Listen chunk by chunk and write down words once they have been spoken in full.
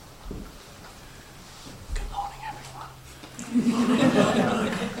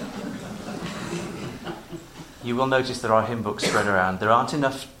You will notice there are hymn books spread around. There aren't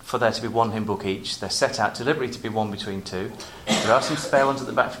enough for there to be one hymn book each. They're set out deliberately to be one between two. There are some spare ones at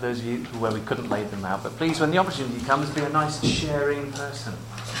the back for those of you where we couldn't lay them out. But please, when the opportunity comes, be a nice sharing person.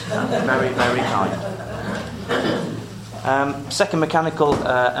 Very, very kind. Second mechanical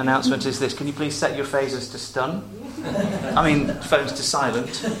announcement is this. Can you please set your phasers to stun? I mean, phones to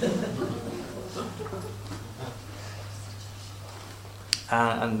silent.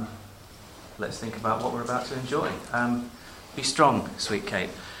 And let's think about what we're about to enjoy. Be strong, sweet Kate.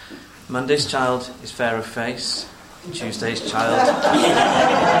 Monday's child is fair of face. Tuesday's child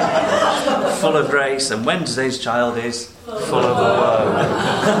full of grace. And Wednesday's child is full of woe.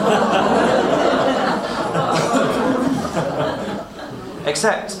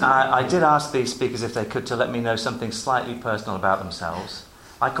 Except I did ask these speakers if they could to let me know something slightly personal about themselves.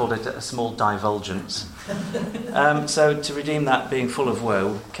 I called it a small divulgence. So to redeem that being full of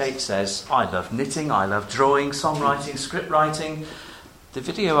woe, Kate says, I love knitting, I love drawing, songwriting, script writing, the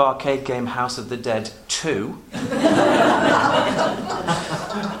video arcade game House of the Dead 2,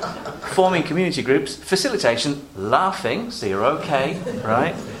 forming community groups, facilitation, laughing, so you're okay,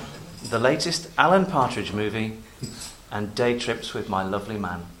 right? The latest Alan Partridge movie, and day trips with my lovely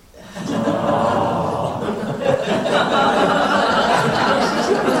man.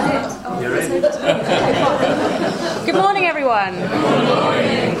 You're in. Good morning, everyone.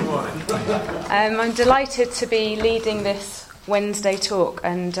 Good morning. I'm delighted to be leading this Wednesday talk,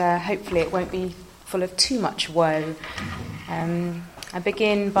 and hopefully it won't be full of too much woe. I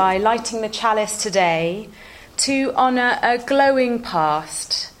begin by lighting the chalice today to honour a glowing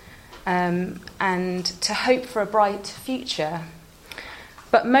past and to hope for a bright future,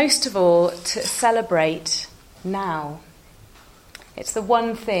 but most of all to celebrate now. It's the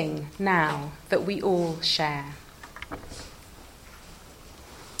one thing now that we all share.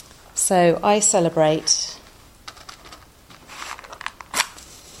 So I celebrate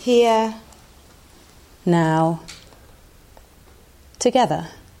here, now, together.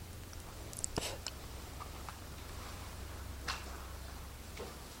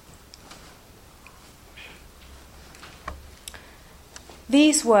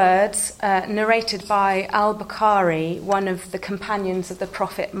 These words, narrated by al-Bukhari, one of the companions of the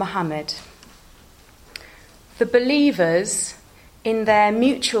Prophet Muhammad. The believers, in their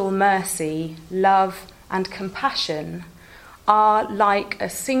mutual mercy, love and compassion, are like a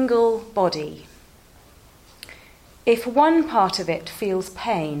single body. If one part of it feels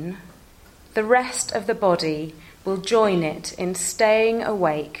pain, the rest of the body will join it in staying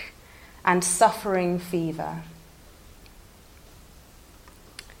awake and suffering fever.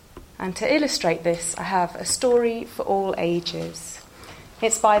 And to illustrate this, I have a story for all ages.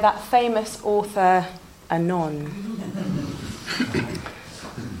 It's by that famous author, Anon.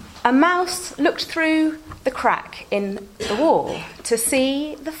 A mouse looked through the crack in the wall to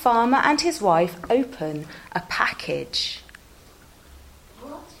see the farmer and his wife open a package.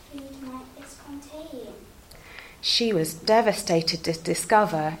 What food might this contain? She was devastated to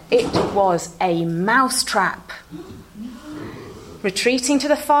discover it was a mousetrap. Retreating to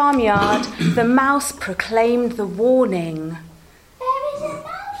the farmyard, the mouse proclaimed the warning. There is a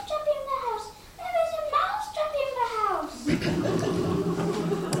mousetrap in the house! There is a mousetrap in the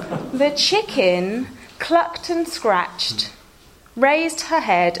house! The chicken clucked and scratched, raised her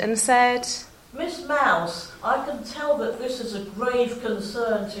head and said, Miss Mouse, I can tell that this is a grave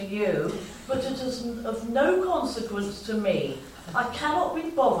concern to you, but it is of no consequence to me. I cannot be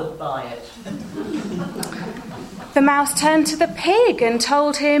bothered by it. The mouse turned to the pig and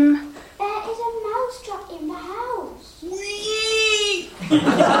told him, There is a mousetrap in the house.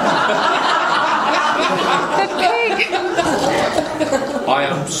 The pig... I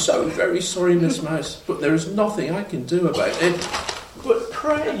am so very sorry, Miss Mouse, but there is nothing I can do about it but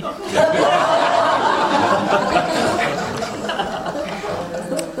pray.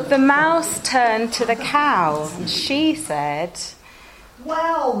 The mouse turned to the cow and she said,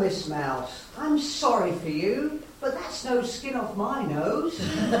 Well, Miss Mouse, I'm sorry for you, but that's no skin off my nose.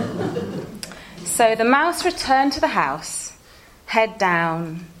 So the mouse returned to the house, head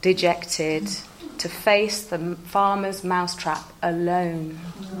down, dejected, to face the farmer's mousetrap alone.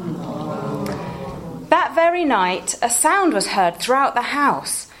 That very night, a sound was heard throughout the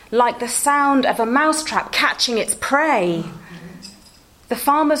house, like the sound of a mousetrap catching its prey. The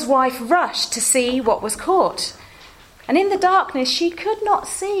farmer's wife rushed to see what was caught, and in the darkness she could not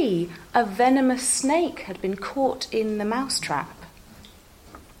see a venomous snake had been caught in the mousetrap.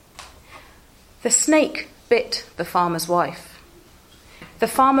 The snake bit the farmer's wife. The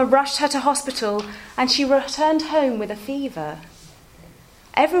farmer rushed her to hospital and she returned home with a fever.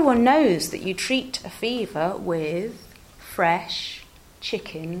 Everyone knows that you treat a fever with fresh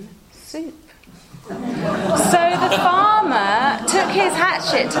chicken soup. So the farmer took his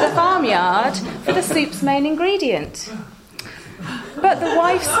hatchet to the farmyard for the soup's main ingredient. But the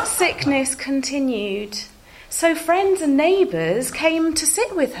wife's sickness continued. So friends and neighbours came to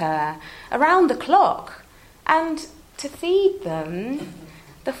sit with her around the clock, and to feed them,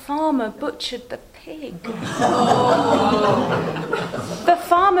 the farmer butchered the pig. The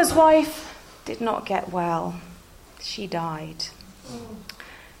farmer's wife did not get well. She died.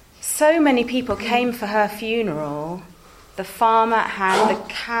 So many people came for her funeral, the farmer had the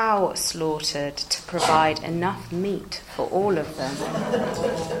cow slaughtered to provide enough meat for all of them.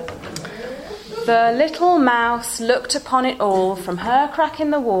 The little mouse looked upon it all from her crack in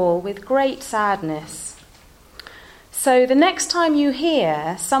the wall with great sadness. So the next time you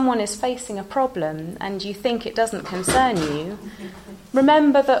hear someone is facing a problem and you think it doesn't concern you,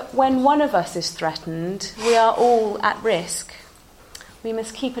 remember that when one of us is threatened, we are all at risk. We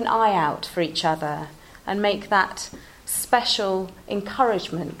must keep an eye out for each other and make that special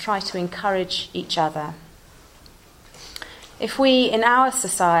encouragement, try to encourage each other. If we in our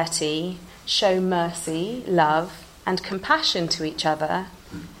society show mercy, love, and compassion to each other,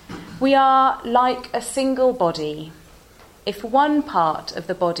 we are like a single body. If one part of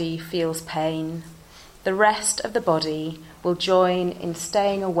the body feels pain, the rest of the body will join in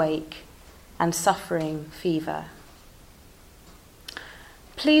staying awake and suffering fever.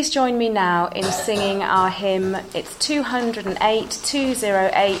 Please join me now in singing our hymn. It's 208,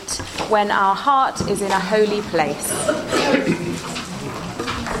 208, When Our Heart is in a Holy Place.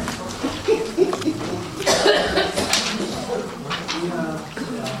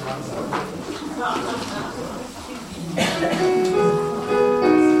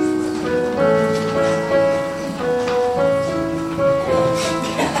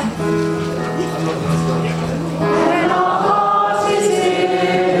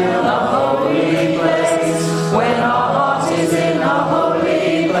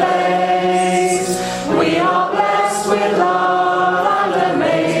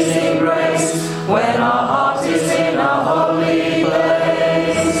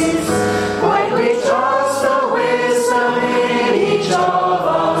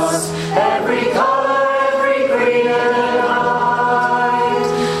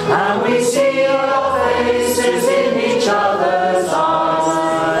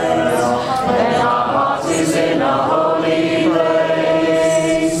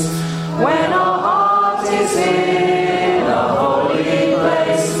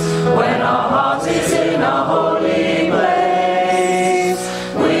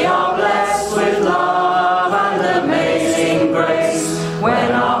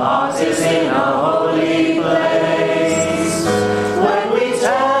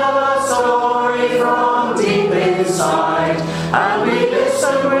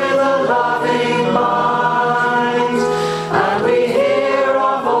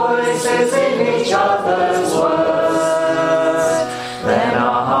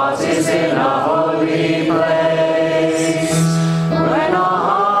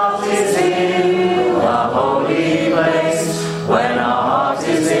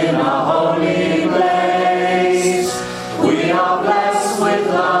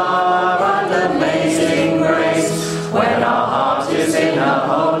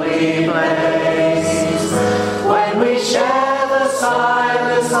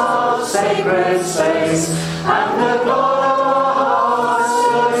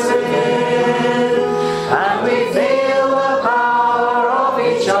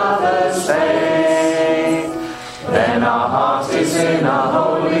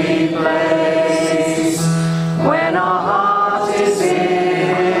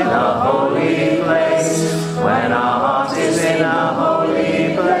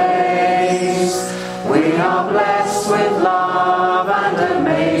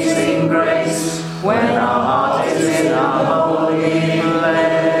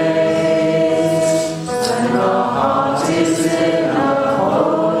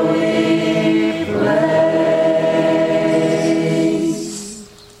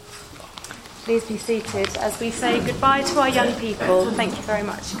 Please be seated as we say goodbye to our young people. Thank you very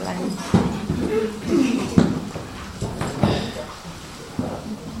much, Glenn.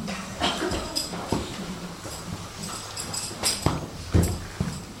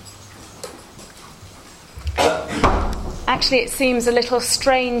 Actually, it seems a little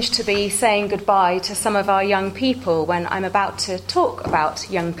strange to be saying goodbye to some of our young people when I'm about to talk about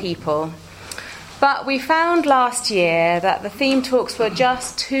young people. But we found last year that the theme talks were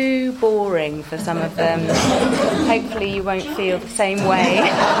just too boring for some of them. Hopefully you won't feel the same way.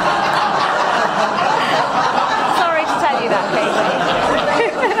 Sorry to tell you that, Katie.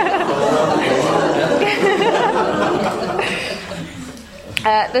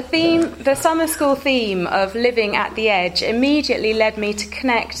 The summer school theme of living at the edge immediately led me to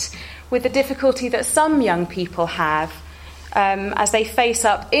connect with the difficulty that some young people have as they face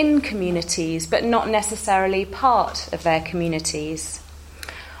up in communities, but not necessarily part of their communities.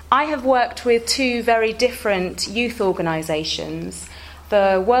 I have worked with two very different youth organisations,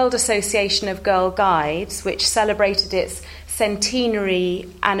 the World Association of Girl Guides, which celebrated its centenary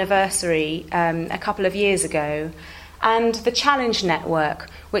anniversary a couple of years ago, and the Challenge Network,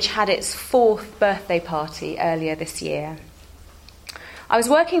 which had its 4th birthday party earlier this year. I was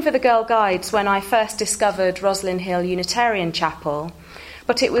working for the Girl Guides when I first discovered Rosslyn Hill Unitarian Chapel,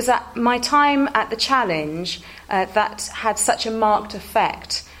 but it was at my time at the Challenge that had such a marked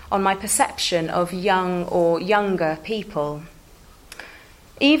effect on my perception of young or younger people.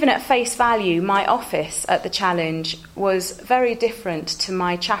 Even at face value, my office at the Challenge was very different to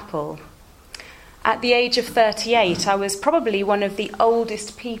my chapel. At the age of 38, I was probably one of the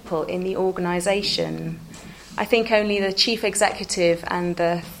oldest people in the organisation. I think only the chief executive and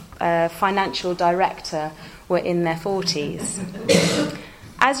the financial director were in their 40s.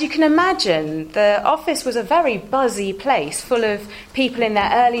 As you can imagine, the office was a very buzzy place, full of people in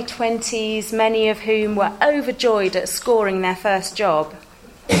their early 20s, many of whom were overjoyed at scoring their first job.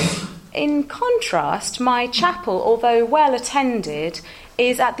 In contrast, my chapel, although well attended,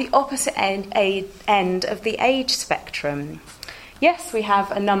 is at the opposite end of the age spectrum. Yes, we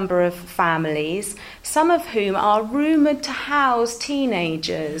have a number of families, some of whom are rumoured to house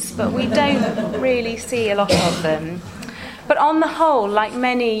teenagers, but we don't really see a lot of them. But on the whole, like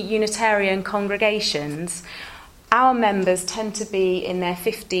many Unitarian congregations, our members tend to be in their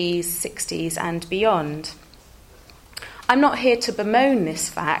 50s, 60s and beyond. I'm not here to bemoan this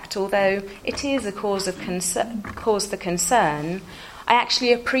fact, although it is a cause for concern. I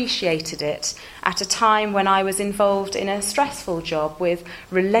actually appreciated it at a time when I was involved in a stressful job with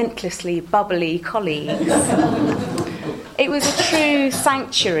relentlessly bubbly colleagues. It was a true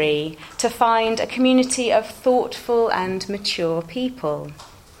sanctuary to find a community of thoughtful and mature people.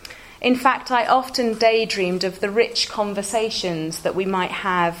 In fact, I often daydreamed of the rich conversations that we might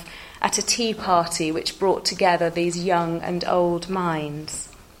have at a tea party which brought together these young and old minds.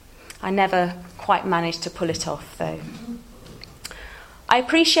 I never quite managed to pull it off, though. I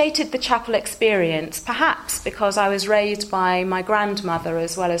appreciated the chapel experience, perhaps because I was raised by my grandmother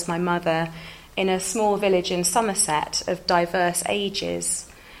as well as my mother in a small village in Somerset of diverse ages.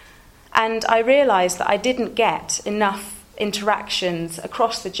 And I realised that I didn't get enough interactions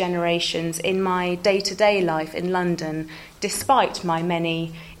across the generations in my day-to-day life in London, despite my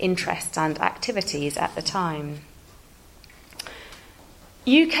many interests and activities at the time.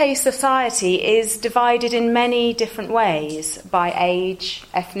 UK society is divided in many different ways by age,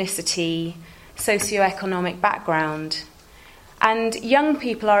 ethnicity, socioeconomic background, and young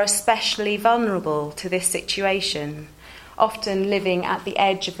people are especially vulnerable to this situation, often living at the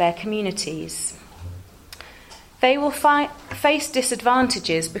edge of their communities. They will face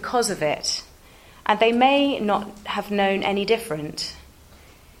disadvantages because of it, and they may not have known any different.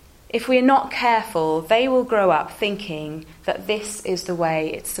 If we are not careful, they will grow up thinking that this is the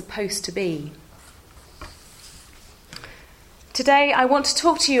way it's supposed to be. Today, I want to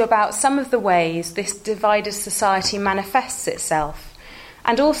talk to you about some of the ways this divided society manifests itself,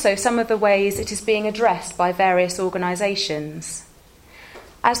 and also some of the ways it is being addressed by various organisations.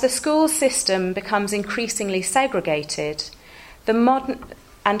 As the school system becomes increasingly segregated,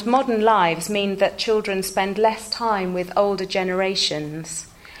 modern lives mean that children spend less time with older generations.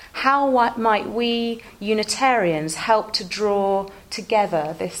 How might we Unitarians help to draw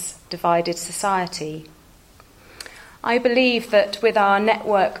together this divided society? I believe that with our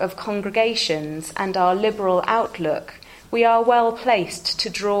network of congregations and our liberal outlook, we are well placed to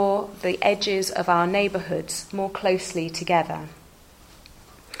draw the edges of our neighbourhoods more closely together.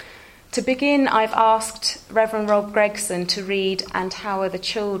 To begin, I've asked Reverend Rob Gregson to read And How Are the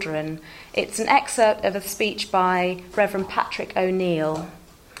Children? It's an excerpt of a speech by Reverend Patrick O'Neill.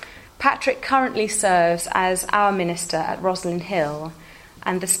 Patrick currently serves as our minister at Rosslyn Hill,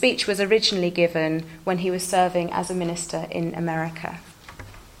 and the speech was originally given when he was serving as a minister in America.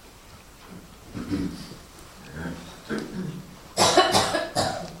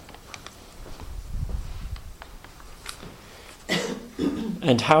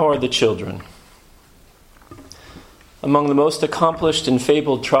 And how are the children? A among the most accomplished and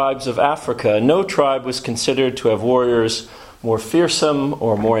fabled tribes of Africa, no tribe was considered to have warriors more fearsome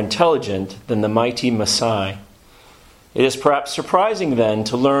or more intelligent than the mighty Maasai. It is perhaps surprising then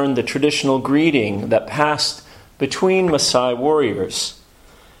to learn the traditional greeting that passed between Maasai warriors.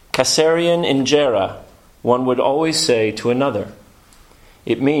 Kaserian Injera, one would always say to another.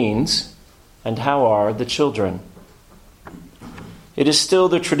 It means, and how are the children? It is still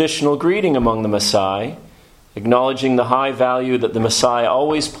the traditional greeting among the Maasai, acknowledging the high value that the Maasai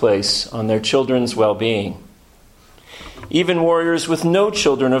always place on their children's well-being. Even warriors with no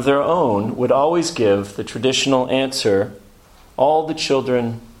children of their own would always give the traditional answer, all the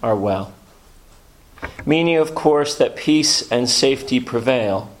children are well. Meaning, of course, that peace and safety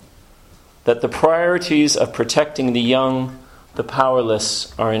prevail, that the priorities of protecting the young, the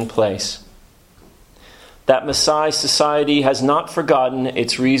powerless, are in place. That Maasai society has not forgotten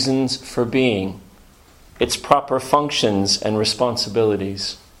its reasons for being, its proper functions and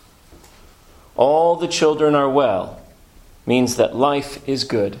responsibilities. All the children are well means that life is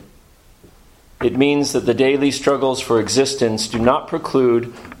good. It means that the daily struggles for existence do not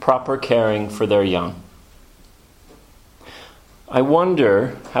preclude proper caring for their young. I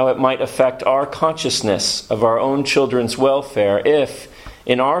wonder how it might affect our consciousness of our own children's welfare if,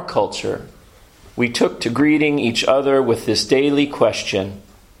 in our culture, we took to greeting each other with this daily question,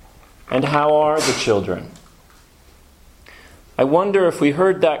 and how are the children? I wonder if we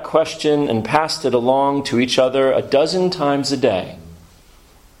heard that question and passed it along to each other a dozen times a day,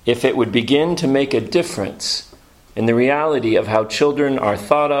 if it would begin to make a difference in the reality of how children are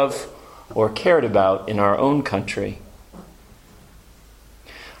thought of or cared about in our own country.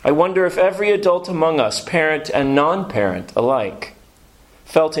 I wonder if every adult among us, parent and non-parent alike,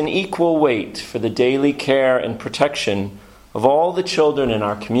 felt an equal weight for the daily care and protection of all the children in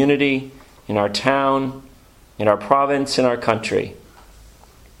our community, in our town, in our province, in our country.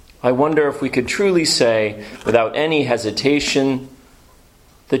 I wonder if we could truly say, without any hesitation,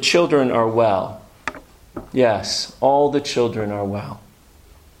 the children are well. Yes, all the children are well.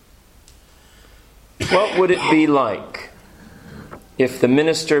 What would it be like if the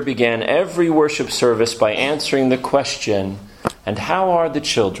minister began every worship service by answering the question, and how are the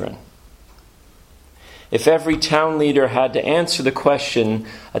children? If every town leader had to answer the question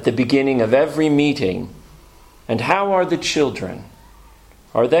at the beginning of every meeting, and how are the children?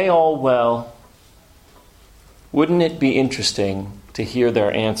 Are they all well? Wouldn't it be interesting to hear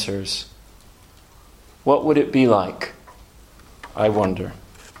their answers? What would it be like? I wonder.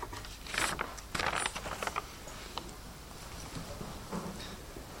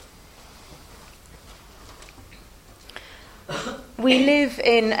 We live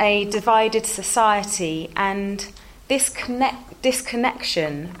in a divided society, and this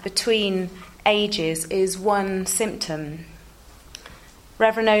disconnection between ages is one symptom.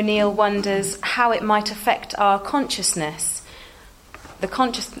 Reverend O'Neill wonders how it might affect our consciousness,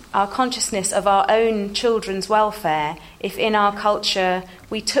 our consciousness of our own children's welfare, if in our culture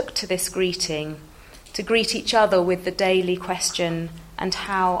we took to this greeting, to greet each other with the daily question, and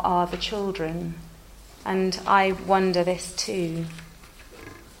how are the children? And I wonder this too.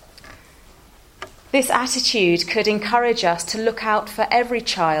 This attitude could encourage us to look out for every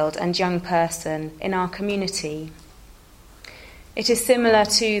child and young person in our community. It is similar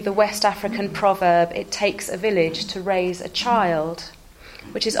to the West African proverb, "It takes a village to raise a child,"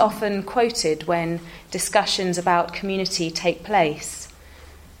 which is often quoted when discussions about community take place.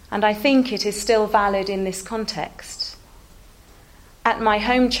 And I think it is still valid in this context. At my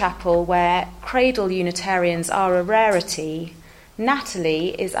home chapel, where cradle Unitarians are a rarity, Natalie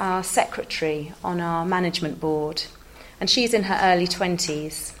is our secretary on our management board, and she's in her early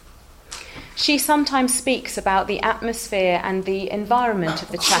 20s. She sometimes speaks about the atmosphere and the environment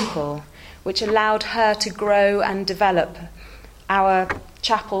of the chapel, which allowed her to grow and develop our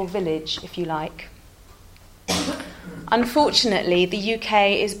chapel village, if you like. Unfortunately, the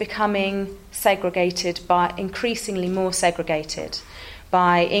UK is becoming increasingly more segregated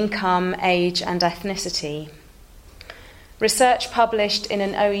by income, age, and ethnicity. Research published in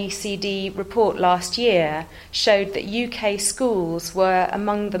an OECD report last year showed that UK schools were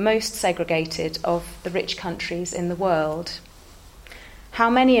among the most segregated of the rich countries in the world. How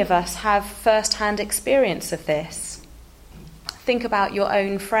many of us have first-hand experience of this? Think about your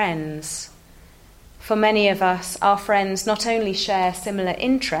own friends. For many of us, our friends not only share similar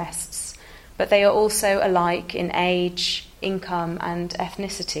interests, but they are also alike in age, income, and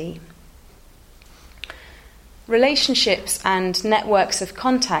ethnicity. Relationships and networks of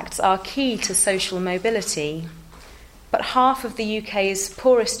contacts are key to social mobility. They are also key to social but half of the UK's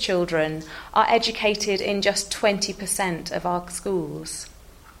poorest children are educated in just 20% of our schools.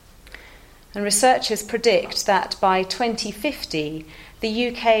 And researchers predict that by 2050, the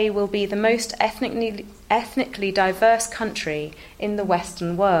UK will be the most ethnically diverse country in the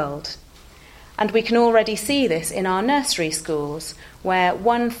Western world. And we can already see this in our nursery schools, where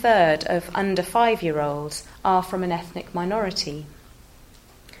 1/3 of under 5-year-olds are from an ethnic minority.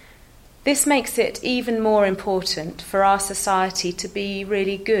 This makes it even more important for our society to be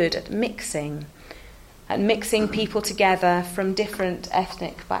really good at mixing people together from different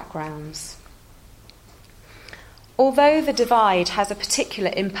ethnic backgrounds. Although the divide has a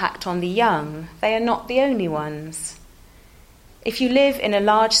particular impact on the young, they are not the only ones. If you live in a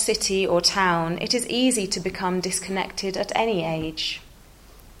large city or town, it is easy to become disconnected at any age.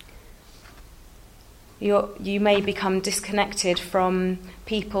 You may become disconnected from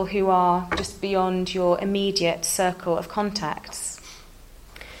people who are just beyond your immediate circle of contacts.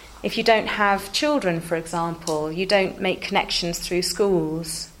 If you don't have children, for example, you don't make connections through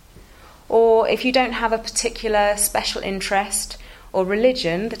schools. Or if you don't have a particular special interest or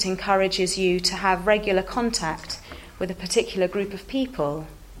religion that encourages you to have regular contact with a particular group of people,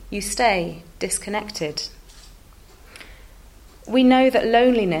 you stay disconnected. We know that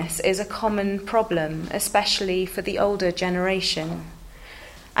loneliness is a common problem, especially for the older generation,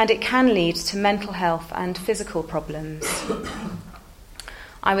 and it can lead to mental health and physical problems.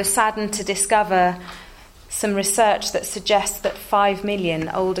 I was saddened to discover some research that suggests that 5 million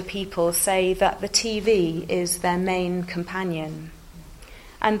older people say that the TV is their main companion,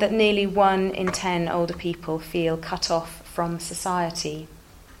 and that nearly 1 in 10 older people feel cut off from society.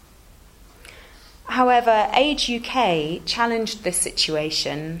 However, Age UK challenged this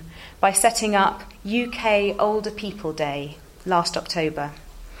situation by setting up UK Older People Day last October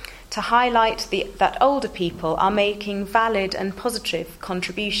to highlight that older people are making valid and positive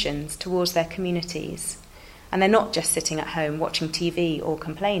contributions towards their communities, and they're not just sitting at home watching TV or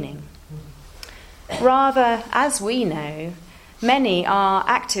complaining. Rather, as we know, many are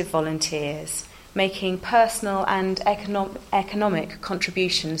active volunteers making personal and economic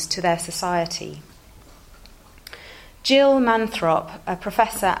contributions to their society. Jill Manthrop, a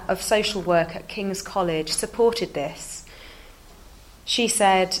professor of social work at King's College, supported this. She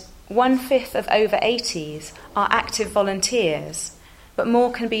said, 1/5 of over 80s are active volunteers, but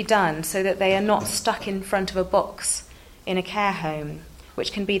more can be done so that they are not stuck in front of a box in a care home,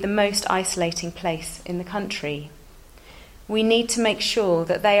 which can be the most isolating place in the country. We need to make sure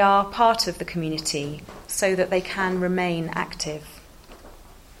that they are part of the community so that they can remain active.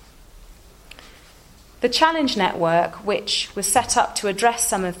 The Challenge Network, which was set up to address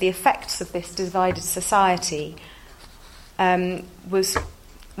some of the effects of this divided society, was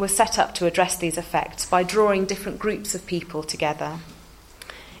set up to address these effects by drawing different groups of people together.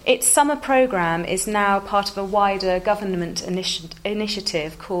 Its summer programme is now part of a wider government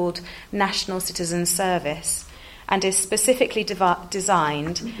initiative called National Citizen Service, and is specifically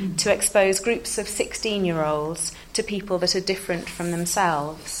designed to expose groups of 16-year-olds to people that are different from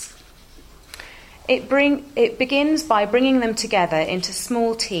themselves. It begins by bringing them together into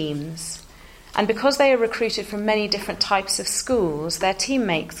small teams, and because they are recruited from many different types of schools, their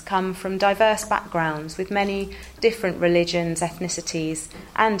teammates come from diverse backgrounds with many different religions, ethnicities,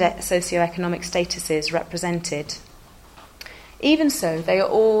 and socioeconomic statuses represented. Even so, they are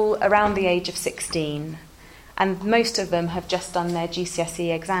all around the age of 16, and most of them have just done their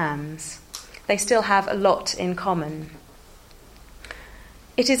GCSE exams. They still have a lot in common.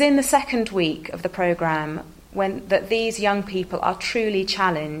 It is in the second week of the programme that these young people are truly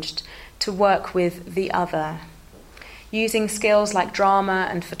challenged to work with the other, using skills like drama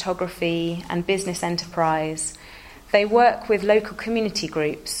and photography and business enterprise. They work with local community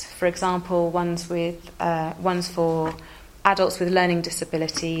groups, for example, ones for adults with learning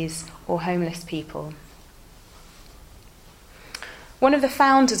disabilities or homeless people. One of the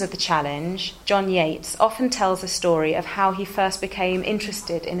founders of the challenge, John Yates, often tells a story of how he first became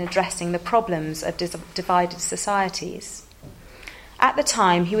interested in addressing the problems of divided societies. At the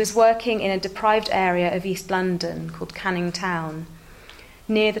time, he was working in a deprived area of East London called Canning Town,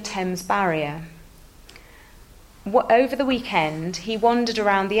 near the Thames Barrier. Over the weekend, he wandered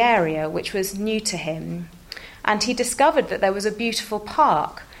around the area, which was new to him, and he discovered that there was a beautiful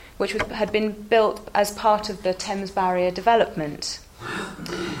park which had been built as part of the Thames Barrier development.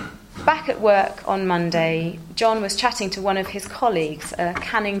 Back at work on Monday, John was chatting to one of his colleagues, a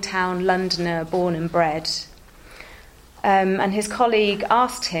Canning Town Londoner born and bred. And his colleague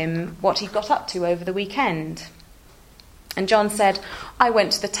asked him what he got up to over the weekend. And John said, "I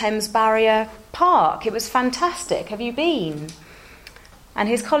went to the Thames Barrier Park. It was fantastic. Have you been?" And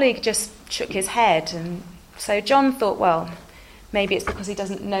his colleague just shook his head. And so John thought, well, maybe it's because he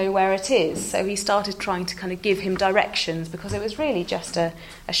doesn't know where it is. So he started trying to kind of give him directions, because it was really just a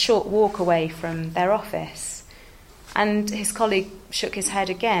short walk away from their office. And his colleague shook his head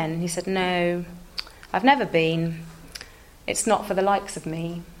again. He said, "No, I've never been. It's not for the likes of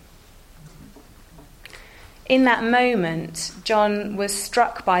me." In that moment, John was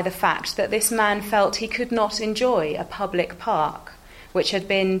struck by the fact that this man felt he could not enjoy a public park, which had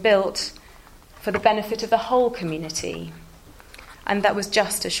been built for the benefit of the whole community, and that was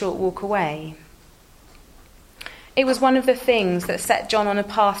just a short walk away. It was one of the things that set John on a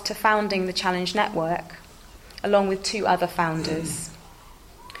path to founding the Challenge Network, along with 2 other founders.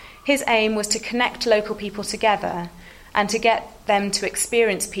 His aim was to connect local people together and to get them to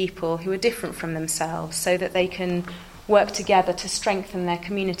experience people who are different from themselves, so that they can work together to strengthen their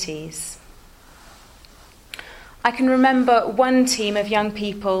communities. I can remember one team of young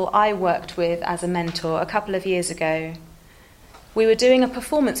people I worked with as a mentor a couple of years ago. We were doing a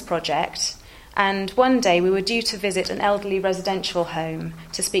performance project, and one day we were due to visit an elderly residential home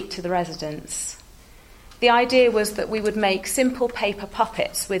to speak to the residents. The idea was that we would make simple paper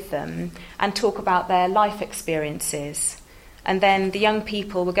puppets with them and talk about their life experiences. And then the young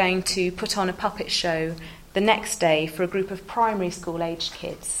people were going to put on a puppet show the next day for a group of primary school-aged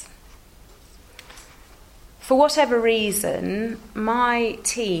kids. For whatever reason, my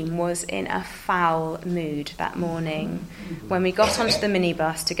team was in a foul mood that morning when we got onto the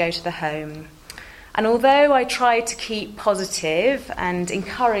minibus to go to the home. And although I tried to keep positive and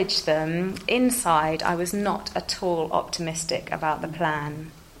encourage them, inside I was not at all optimistic about the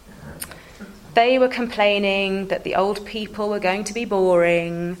plan. They were complaining that the old people were going to be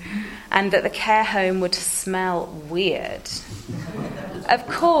boring and that the care home would smell weird. Of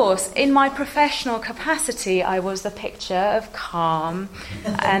course, in my professional capacity, I was the picture of calm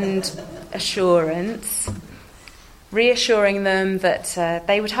and assurance, reassuring them that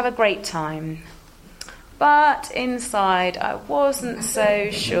they would have a great time. But inside, I wasn't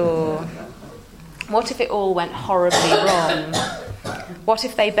so sure. What if it all went horribly wrong? What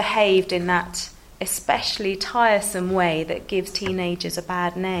if they behaved in that especially tiresome way that gives teenagers a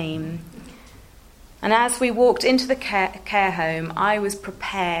bad name? And as we walked into the care home, I was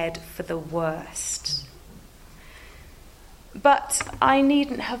prepared for the worst. But I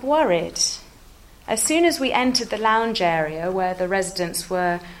needn't have worried. As soon as we entered the lounge area where the residents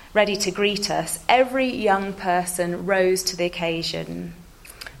were ready to greet us, every young person rose to the occasion.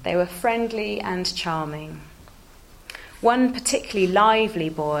 They were friendly and charming. One particularly lively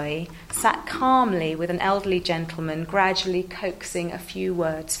boy sat calmly with an elderly gentleman, gradually coaxing a few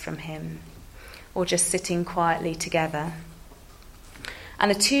words from him, or just sitting quietly together. And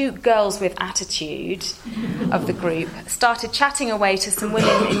the 2 girls with attitude of the group started chatting away to some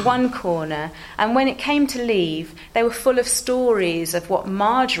women in one corner, and when it came to leave, they were full of stories of what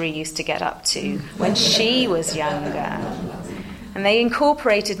Marjorie used to get up to when she was younger. And they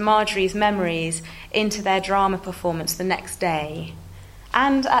incorporated Marjorie's memories into their drama performance the next day.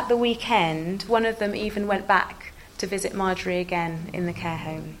 And at the weekend, one of them even went back to visit Marjorie again in the care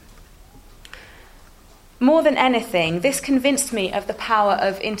home. More than anything, this convinced me of the power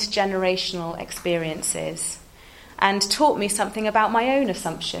of intergenerational experiences and taught me something about my own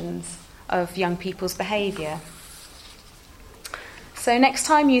assumptions of young people's behaviour. So next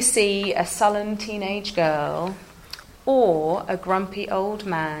time you see a sullen teenage girl or a grumpy old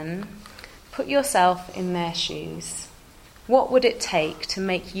man, put yourself in their shoes. What would it take to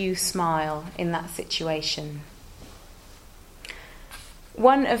make you smile in that situation?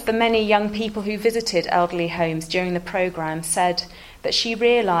 One of the many young people who visited elderly homes during the programme said that she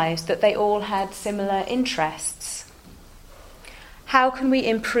realised that they all had similar interests. How can we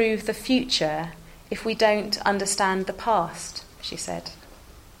improve the future if we don't understand the past, she said.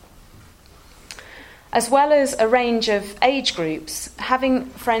 As well as a range of age groups, having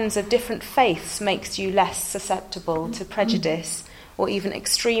friends of different faiths makes you less susceptible to prejudice or even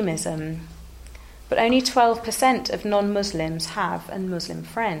extremism. But only 12% of non-Muslims have a Muslim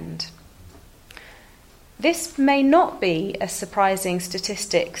friend. This may not be a surprising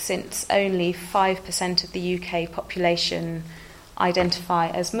statistic, since only 5% of the UK population identify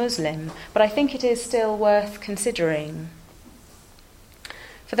as Muslim, but I think it is still worth considering.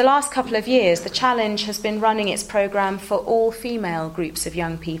 For the last couple of years, the Challenge has been running its programme for all female groups of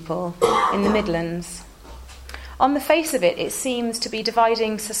young people in the Midlands. On the face of it, it seems to be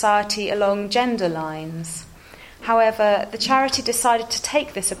dividing society along gender lines. However, the charity decided to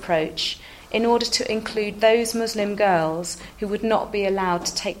take this approach in order to include those Muslim girls who would not be allowed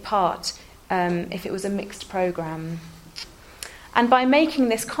to take part if it was a mixed programme. And by making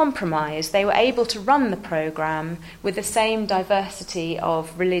this compromise, they were able to run the programme with the same diversity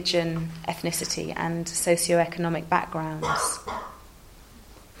of religion, ethnicity, and socio-economic backgrounds.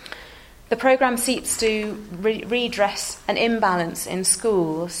 The programme seeks to redress an imbalance in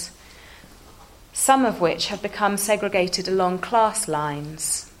schools, some of which have become segregated along class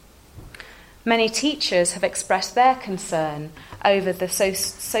lines. Many teachers have expressed their concern over the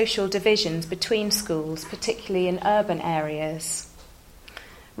social divisions between schools, particularly in urban areas.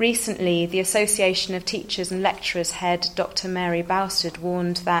 Recently, the Association of Teachers and Lecturers head, Dr. Mary Boustard,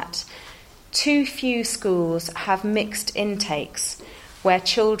 warned that too few schools have mixed intakes where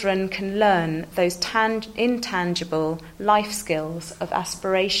children can learn those intangible life skills of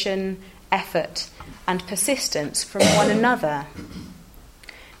aspiration, effort, and persistence from one another.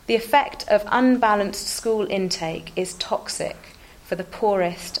 The effect of unbalanced school intake is toxic for the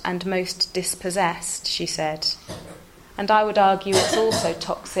poorest and most dispossessed, she said. And I would argue it's also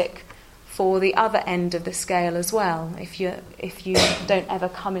toxic for the other end of the scale as well, if you don't ever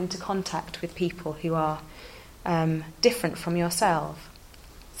come into contact with people who are different from yourselves.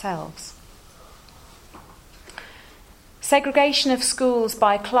 Segregation of schools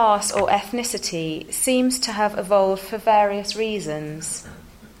by class or ethnicity seems to have evolved for various reasons.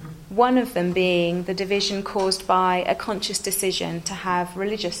 One of them being the division caused by a conscious decision to have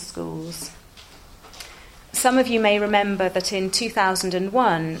religious schools. Some of you may remember that in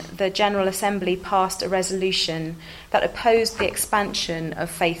 2001, the General Assembly passed a resolution that opposed the expansion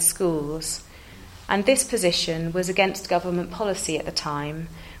of faith schools, and this position was against government policy at the time,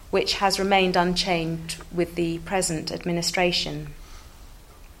 which has remained unchanged with the present administration.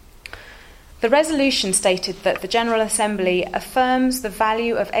 The resolution stated that the General Assembly affirms the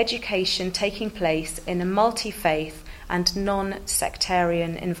value of education taking place in a multi-faith and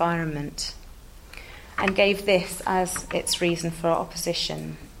non-sectarian environment, and gave this as its reason for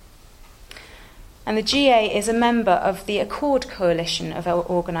opposition. And the GA is a member of the Accord coalition of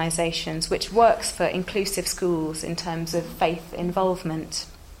organisations which works for inclusive schools in terms of faith involvement.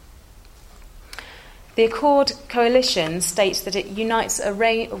 The Accord coalition states that it unites a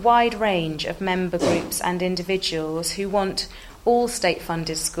wide range of member groups and individuals who want all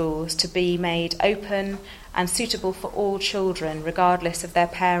state-funded schools to be made open and suitable for all children, regardless of their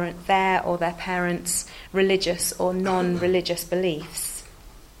parents' religious or non-religious beliefs.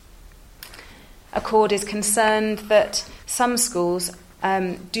 Accord is concerned that some schools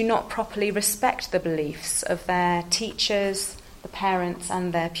do not properly respect the beliefs of their teachers, the parents,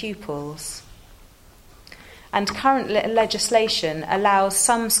 and their pupils. And current legislation allows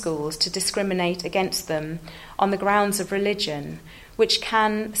some schools to discriminate against them on the grounds of religion, which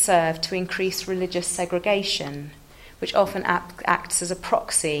can serve to increase religious segregation, which often acts as a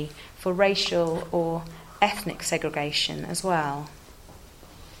proxy for racial or ethnic segregation as well.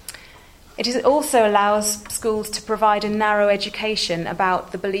 It also allows schools to provide a narrow education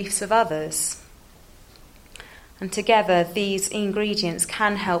about the beliefs of others. And together, these ingredients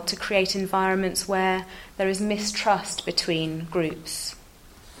can help to create environments where there is mistrust between groups.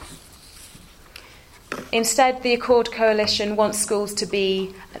 Instead, the Accord Coalition wants schools to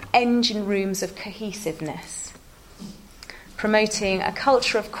be engine rooms of cohesiveness, promoting a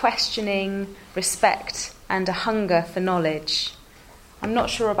culture of questioning, respect, and a hunger for knowledge. I'm not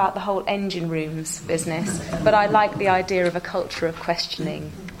sure about the whole engine rooms business, but I like the idea of a culture of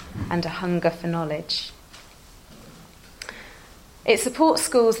questioning and a hunger for knowledge. It supports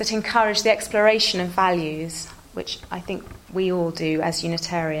schools that encourage the exploration of values, which I think we all do as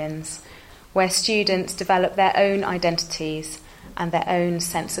Unitarians, where students develop their own identities and their own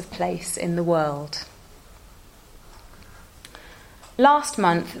sense of place in the world. Last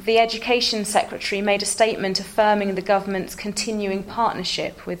month, the Education Secretary made a statement affirming the government's continuing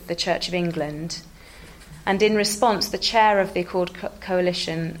partnership with the Church of England. And in response, the chair of the Accord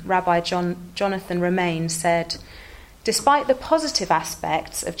Coalition, Rabbi Jonathan Romaine, said, "Despite the positive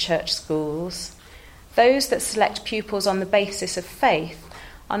aspects of church schools, those that select pupils on the basis of faith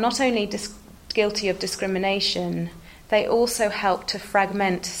are not only guilty of discrimination, they also help to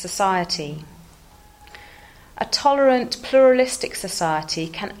fragment society. A tolerant, pluralistic society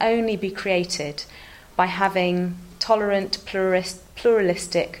can only be created by having tolerant,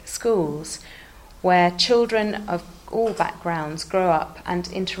 pluralistic schools where children of all backgrounds grow up and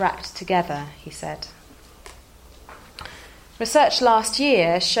interact together," he said. Research last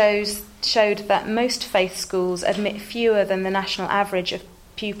year showed that most faith schools admit fewer than the national average of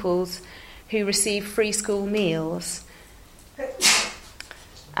pupils who receive free school meals.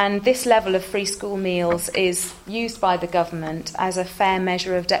 And this level of free school meals is used by the government as a fair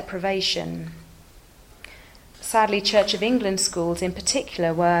measure of deprivation. Sadly, Church of England schools in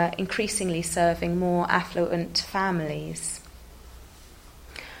particular were increasingly serving more affluent families.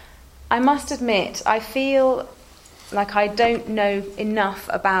 I must admit, I feel like I don't know enough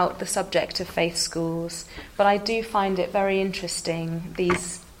about the subject of faith schools, but I do find it very interesting,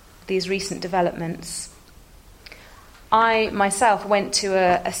 these recent developments. I myself went to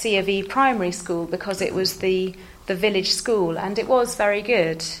a C of E primary school because it was the village school, and it was very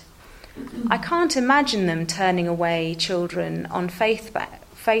good. I can't imagine them turning away children on faith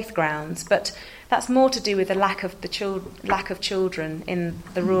grounds, but that's more to do with the lack of children in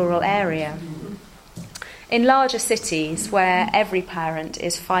the rural area. In larger cities, where every parent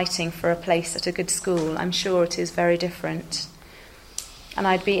is fighting for a place at a good school, I'm sure it is very different. And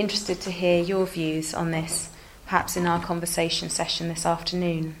I'd be interested to hear your views on this, perhaps in our conversation session this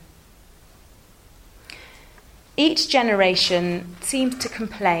afternoon. Each generation seems to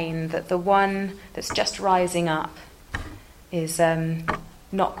complain that the one that's just rising up is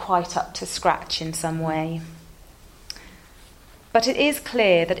not quite up to scratch in some way. But it is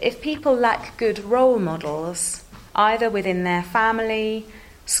clear that if people lack good role models, either within their family,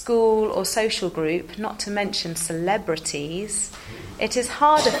 school or social group, not to mention celebrities, it is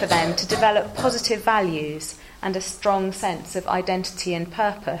harder for them to develop positive values and a strong sense of identity and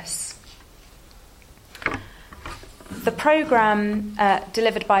purpose. The programme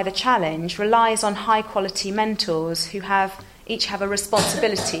delivered by the Challenge relies on high-quality mentors who each have a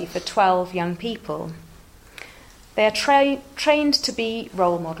responsibility for 12 young people. They are trained to be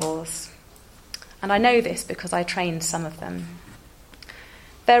role models, and I know this because I trained some of them.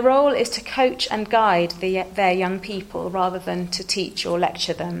 Their role is to coach and guide their young people rather than to teach or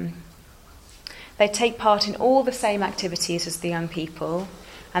lecture them. They take part in all the same activities as the young people,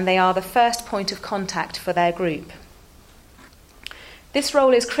 and they are the first point of contact for their group. This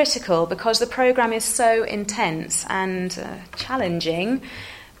role is critical because the programme is so intense and challenging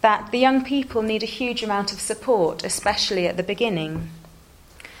that the young people need a huge amount of support, especially at the beginning.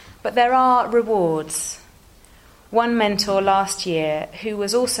 But there are rewards. One mentor last year, who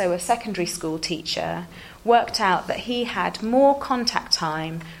was also a secondary school teacher, worked out that he had more contact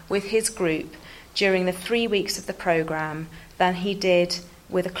time with his group during the 3 weeks of the programme than he did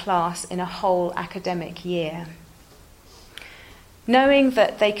with a class in a whole academic year. Knowing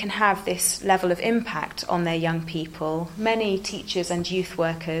that they can have this level of impact on their young people, many teachers and youth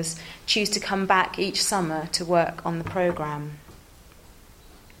workers choose to come back each summer to work on the programme.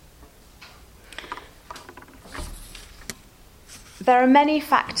 There are many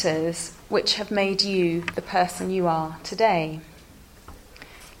factors which have made you the person you are today.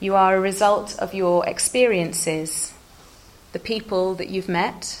 You are a result of your experiences, the people that you've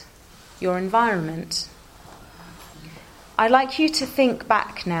met, your environment. I'd like you to think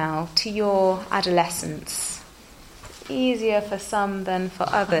back now to your adolescence. Easier for some than for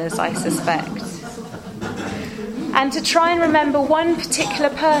others, I suspect. And to try and remember one particular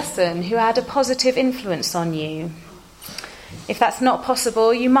person who had a positive influence on you. If that's not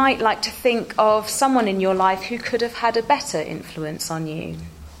possible, you might like to think of someone in your life who could have had a better influence on you.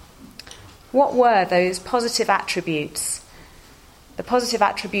 What were those positive attributes? The positive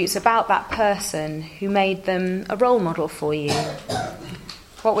attributes about that person who made them a role model for you?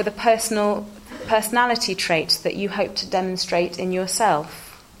 What were the personality traits that you hope to demonstrate in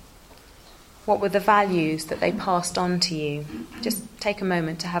yourself? What were the values that they passed on to you? Just take a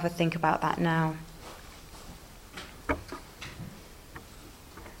moment to have a think about that now.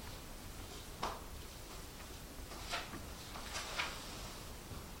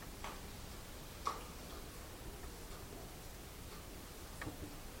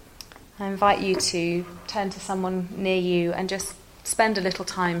 I invite you to turn to someone near you and just spend a little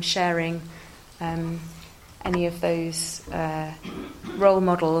time sharing any of those role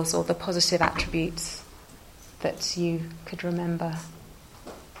models or the positive attributes that you could remember.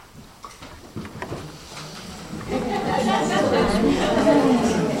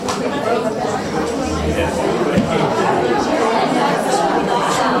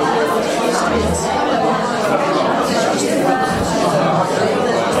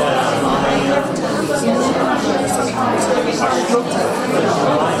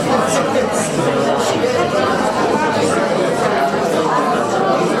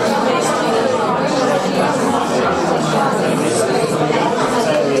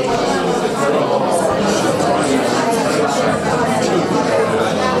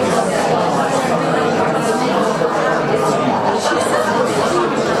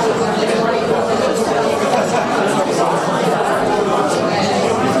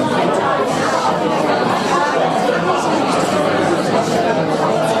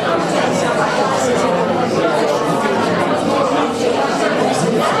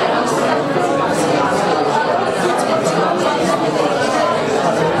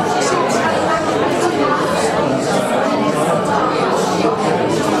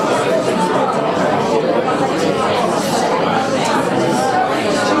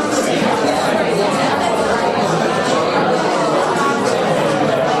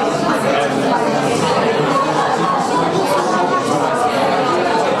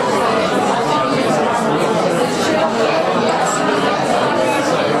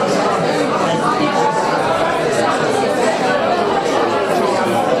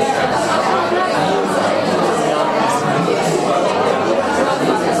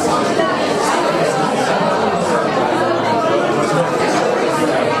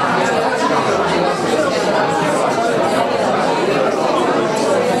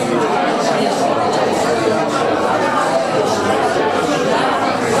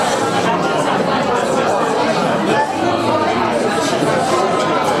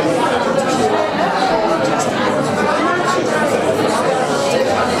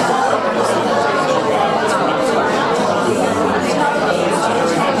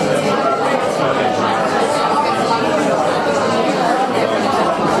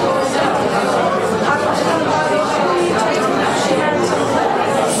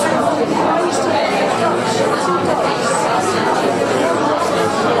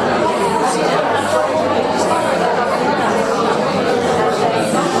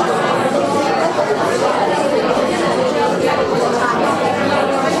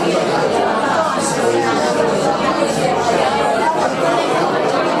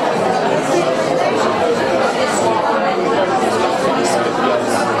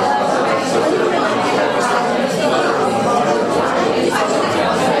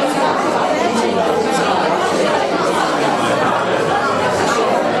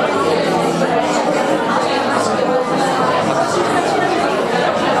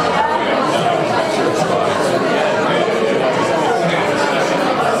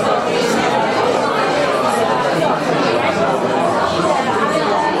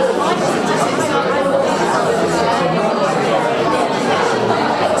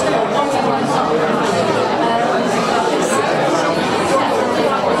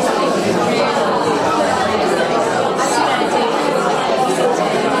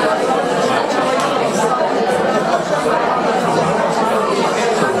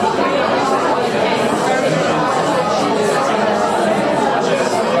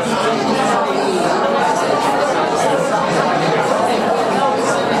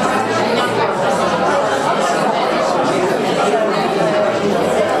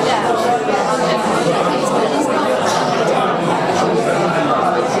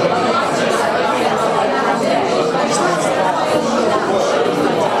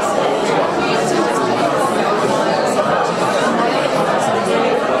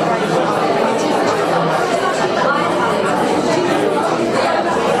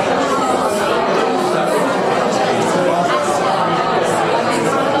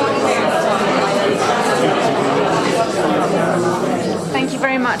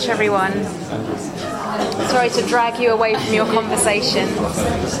 much, everyone. Sorry to drag you away from your conversation.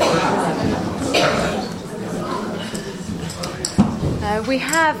 We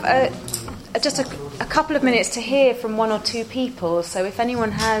have just a couple of minutes to hear from one or two people, so if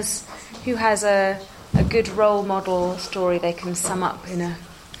anyone who has a good role model story they can sum up in a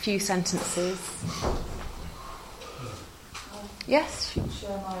few sentences. Yes? I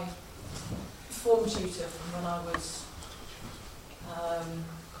share my form tutor from when I was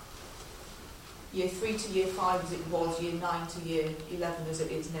year 3 to year 5 as it was, year 9 to year 11 as it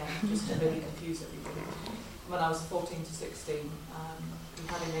is now, just to really confuse everybody. When I was 14 to 16, we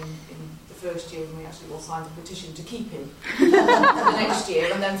had him in the first year, and we actually all signed a petition to keep him for the next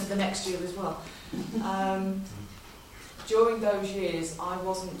year, and then for the next year as well. During those years, I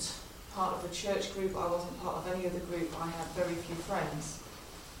wasn't part of a church group, I wasn't part of any other group, I had very few friends,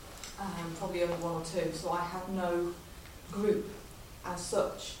 probably only one or two, so I had no group as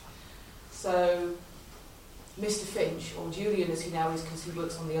such. So Mr. Finch, or Julian as he now is because he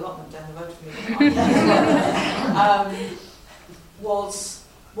works on the allotment down the road from me,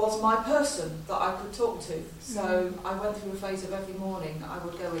 was my person that I could talk to. So I went through a phase of every morning I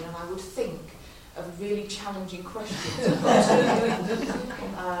would go in and I would think of really challenging questions to put to him.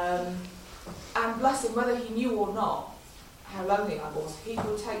 And bless him, whether he knew or not how lonely I was, he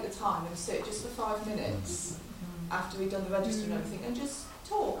would take the time and sit just for 5 minutes after we'd done the register and everything and just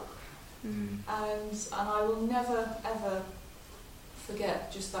talk. And I will never ever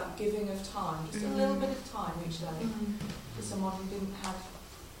forget just that giving of time, just a little bit of time each day to someone who didn't have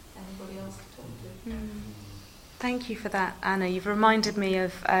anybody else to talk to. Thank you for that, Anna. You've reminded me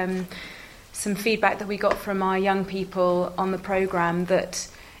of some feedback that we got from our young people on the programme that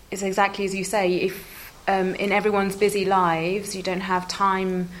is exactly as you say. If in everyone's busy lives you don't have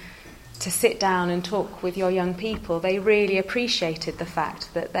time to sit down and talk with your young people, they really appreciated the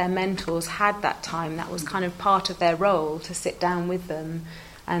fact that their mentors had that time. That was kind of part of their role, to sit down with them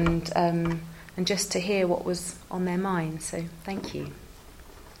and just to hear what was on their mind. So thank you.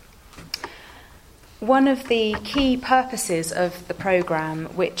 One of the key purposes of the programme,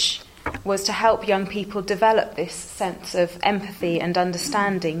 which was to help young people develop this sense of empathy and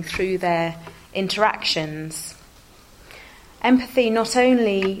understanding through their interactions. Empathy not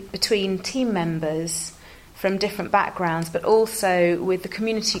only between team members from different backgrounds, but also with the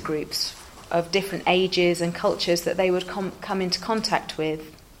community groups of different ages and cultures that they would come into contact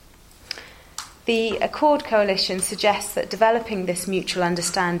with. The Accord Coalition suggests that developing this mutual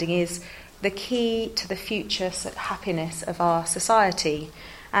understanding is the key to the future happiness of our society,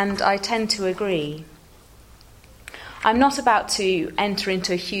 and I tend to agree. I'm not about to enter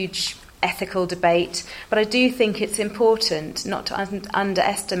into a huge ethical debate, but I do think it's important not to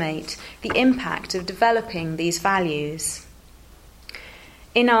underestimate the impact of developing these values.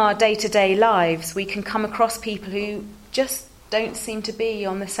 In our day-to-day lives, we can come across people who just don't seem to be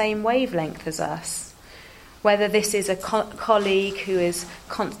on the same wavelength as us. Whether this is a colleague who is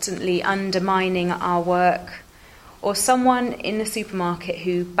constantly undermining our work, or someone in the supermarket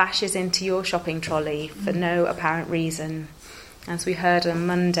who bashes into your shopping trolley for no apparent reason. As we heard on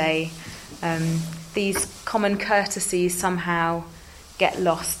Monday, these common courtesies somehow get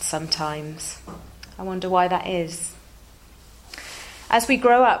lost sometimes. I wonder why that is. As we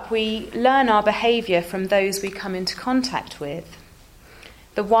grow up, we learn our behaviour from those we come into contact with.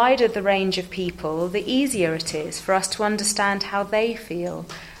 The wider the range of people, the easier it is for us to understand how they feel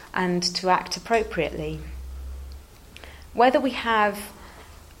and to act appropriately. Whether we have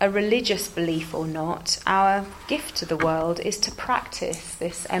a religious belief or not, our gift to the world is to practice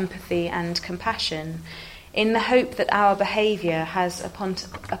this empathy and compassion in the hope that our behaviour has a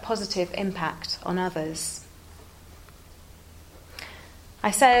positive impact on others.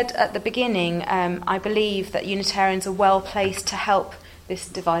 I said at the beginning, I believe that Unitarians are well placed to help this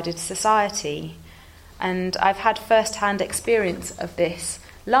divided society, and I've had first-hand experience of this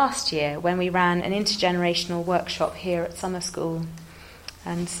last year when we ran an intergenerational workshop here at summer school.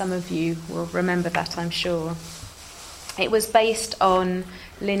 And some of you will remember that, I'm sure. It was based on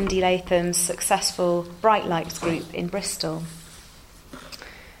Lindy Latham's successful Bright Lights group in Bristol.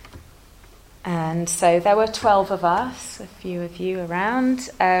 And so there were 12 of us, a few of you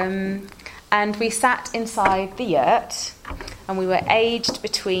around, and we sat inside the yurt, and we were aged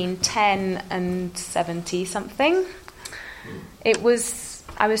between 10 and 70 something.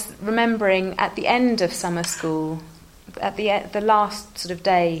 I was remembering at the end of summer school, at the last sort of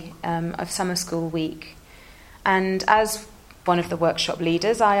day of summer school week, and as one of the workshop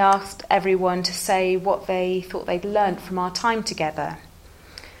leaders, I asked everyone to say what they thought they'd learnt from our time together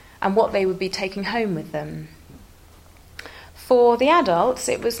and what they would be taking home with them. For the adults,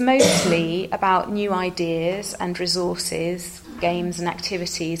 it was mostly about new ideas and resources, games and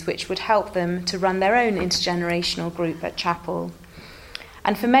activities which would help them to run their own intergenerational group at chapel.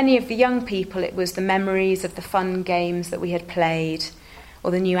 And for many of the young people, it was the memories of the fun games that we had played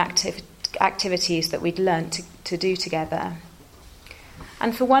or the new activities that we'd learnt to do together.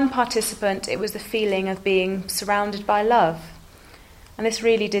 And for one participant, it was the feeling of being surrounded by love. And this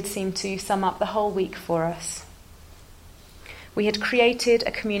really did seem to sum up the whole week for us. We had created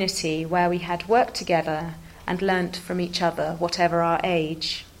a community where we had worked together and learnt from each other, whatever our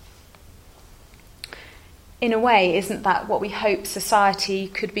age. In a way, isn't that what we hope society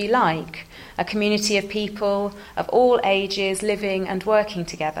could be like? A community of people of all ages living and working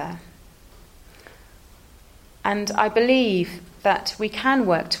together. And I believe that we can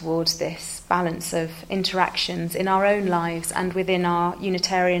work towards this balance of interactions in our own lives and within our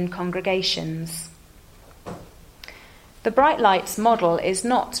Unitarian congregations. The Bright Lights model is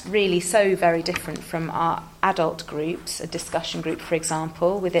not really so very different from our adult groups, a discussion group, for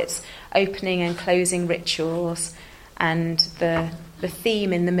example, with its opening and closing rituals and the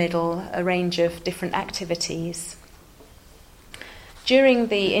theme in the middle, a range of different activities. During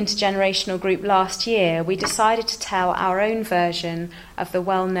the intergenerational group last year, we decided to tell our own version of the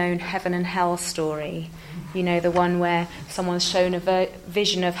well-known heaven and hell story. You know, the one where someone's shown a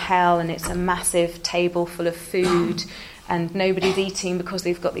vision of hell and it's a massive table full of food and nobody's eating because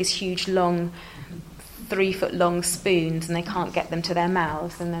they've got these huge, long, 3-foot-long spoons and they can't get them to their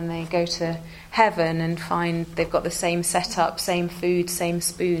mouths. And then they go to heaven and find they've got the same setup, same food, same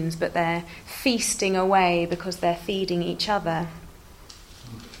spoons, but they're feasting away because they're feeding each other.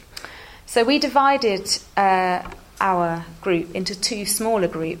 So we divided our group into 2 smaller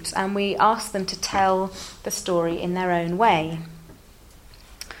groups and we asked them to tell the story in their own way.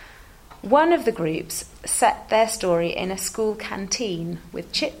 One of the groups set their story in a school canteen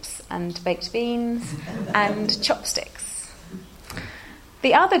with chips and baked beans and chopsticks.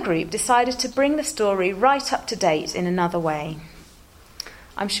 The other group decided to bring the story right up to date in another way.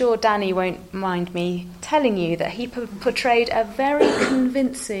 I'm sure Danny won't mind me telling you that he portrayed a very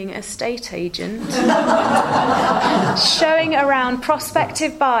convincing estate agent showing around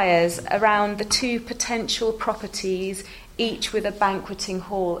prospective buyers around the 2 potential properties, each with a banqueting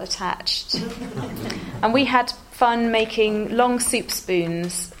hall attached. And we had fun making long soup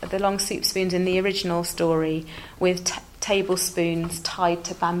spoons, the long soup spoons in the original story, with tablespoons tied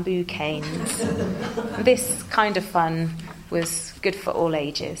to bamboo canes. This kind of fun was good for all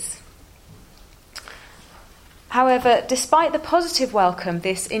ages. However, despite the positive welcome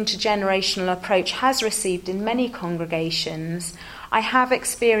this intergenerational approach has received in many congregations, I have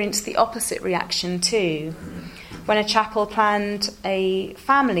experienced the opposite reaction too. When a chapel planned a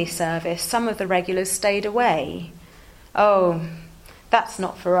family service, some of the regulars stayed away. "Oh, that's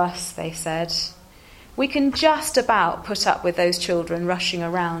not for us," they said. "We can just about put up with those children rushing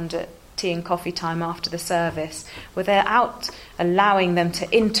around at tea and coffee time after the service, without allowing them to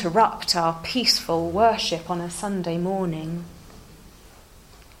interrupt our peaceful worship on a Sunday morning."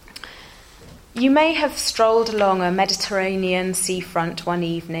 You may have strolled along a Mediterranean seafront one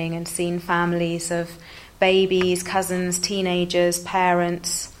evening and seen families of babies, cousins, teenagers,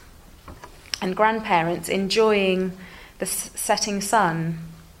 parents and grandparents enjoying the setting sun.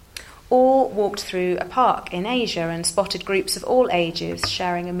 All walked through a park in Asia and spotted groups of all ages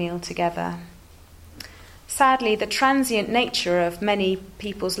sharing a meal together. Sadly, the transient nature of many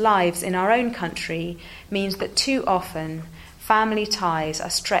people's lives in our own country means that too often family ties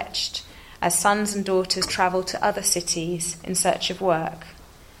are stretched as sons and daughters travel to other cities in search of work.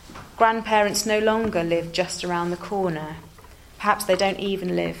 Grandparents no longer live just around the corner. Perhaps they don't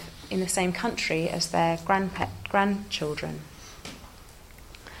even live in the same country as their grandchildren.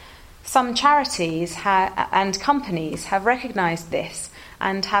 Some charities and companies have recognised this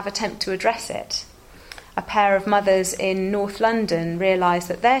and have attempted to address it. A pair of mothers in North London realised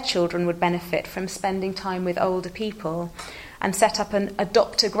that their children would benefit from spending time with older people and set up an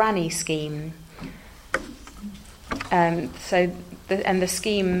Adopt a Granny scheme. The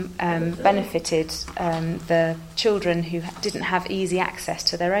scheme benefited the children who didn't have easy access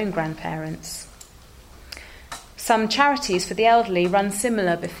to their own grandparents. Some charities for the elderly run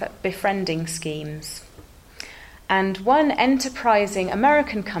similar befriending schemes. And one enterprising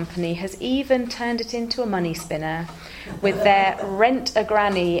American company has even turned it into a money spinner with their Rent a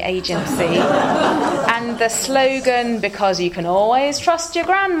Granny agency and the slogan, "Because you can always trust your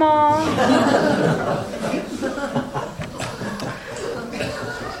grandma."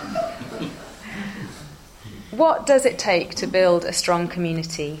 What does it take to build a strong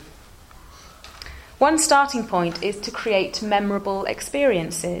community? One starting point is to create memorable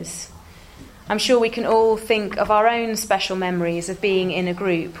experiences. I'm sure we can all think of our own special memories of being in a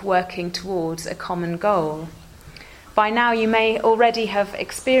group working towards a common goal. By now you may already have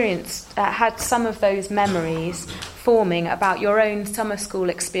had some of those memories forming about your own summer school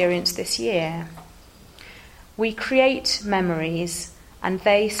experience this year. We create memories and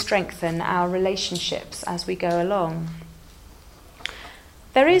they strengthen our relationships as we go along.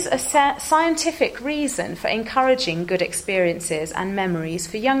 There is a scientific reason for encouraging good experiences and memories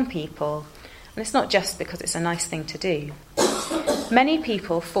for young people. And it's not just because it's a nice thing to do. Many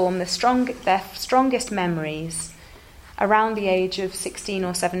people form their strongest memories around the age of 16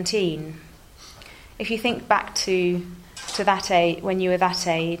 or 17. If you think back to that age, when you were that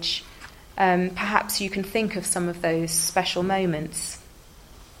age, perhaps you can think of some of those special moments.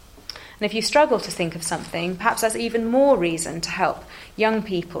 And if you struggle to think of something, perhaps there's even more reason to help young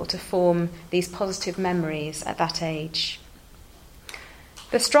people to form these positive memories at that age.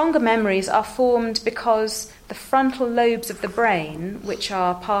 The stronger memories are formed because the frontal lobes of the brain, which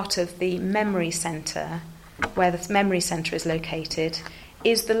are part of the memory centre, where the memory centre is located,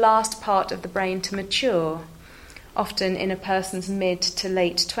 is the last part of the brain to mature, often in a person's mid to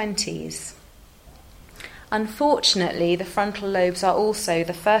late 20s. Unfortunately, the frontal lobes are also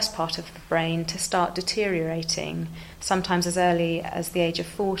the first part of the brain to start deteriorating, sometimes as early as the age of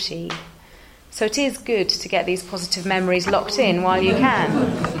 40. So it is good to get these positive memories locked in while you can.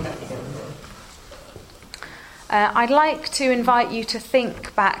 I'd like to invite you to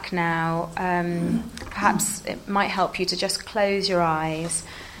think back now. Perhaps it might help you to just close your eyes,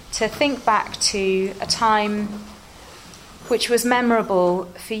 to think back to a time which was memorable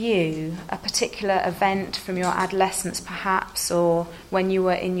for you, a particular event from your adolescence perhaps, or when you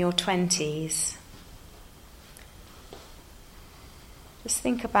were in your 20s. Just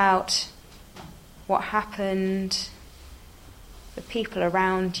think about what happened, the people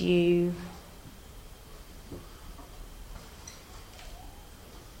around you.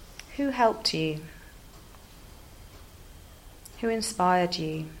 Who helped you? Who inspired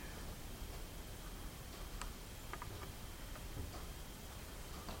you?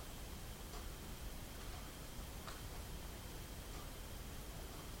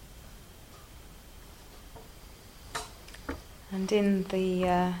 And in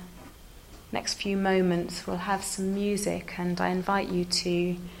the next few moments we'll have some music, and I invite you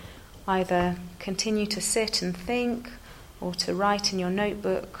to either continue to sit and think, or to write in your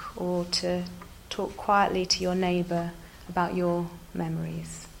notebook, or to talk quietly to your neighbour about your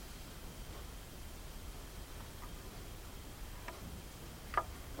memories.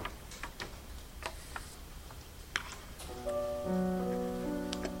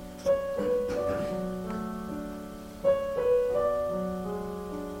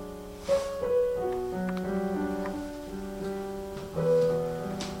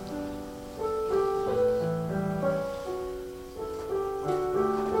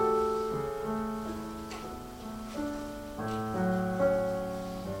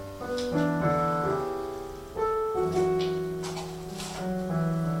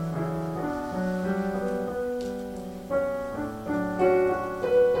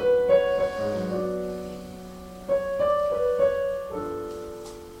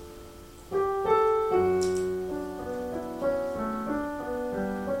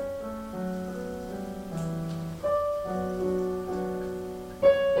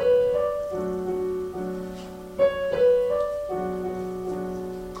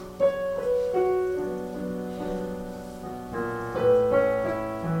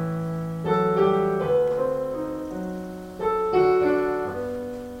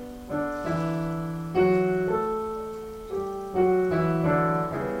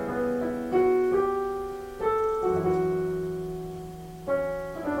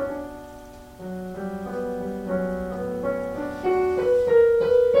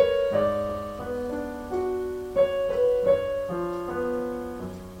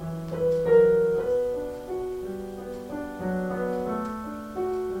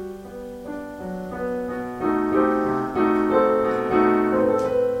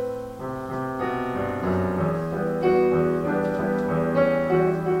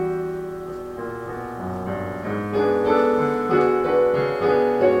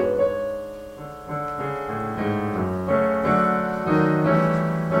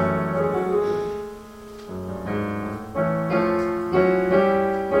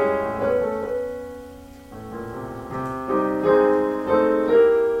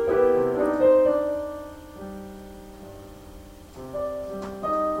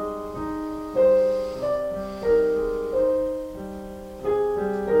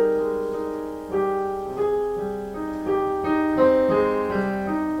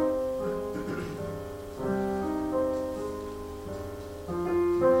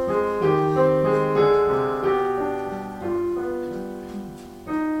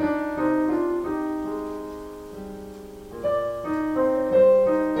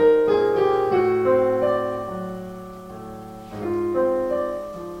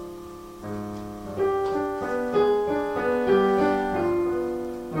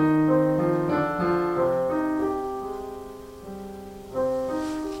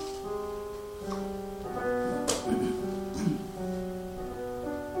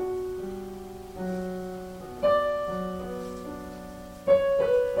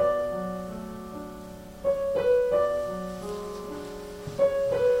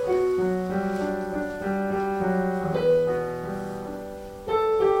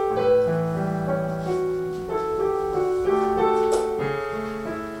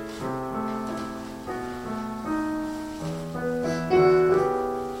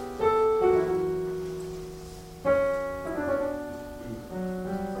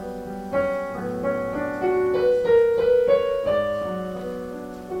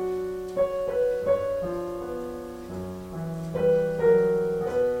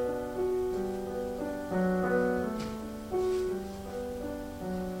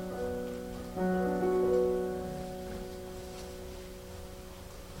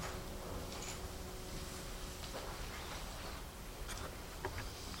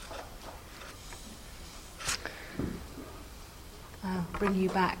 bring you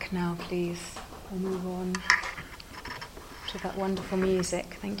back now, please. We'll move on to that wonderful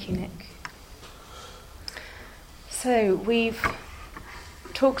music. Thank you, Nick. So we've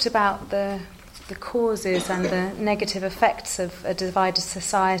talked about the causes and the negative effects of a divided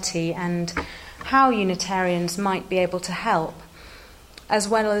society and how Unitarians might be able to help, as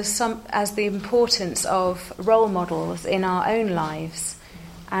well as the importance of role models in our own lives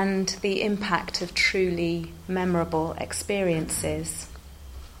and the impact of truly memorable experiences.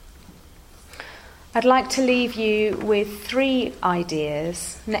 I'd like to leave you with 3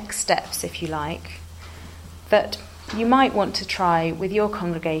 ideas, next steps if you like, that you might want to try with your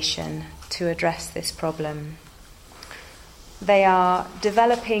congregation to address this problem. They are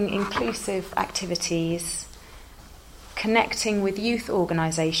developing inclusive activities, connecting with youth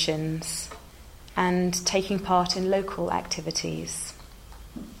organisations, and taking part in local activities.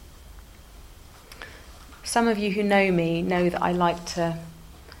 Some of you who know me know that I like to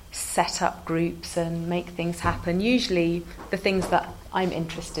set up groups and make things happen, usually the things that I'm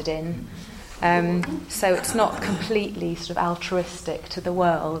interested in. So it's not completely sort of altruistic to the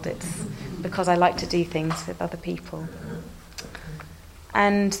world, it's because I like to do things with other people.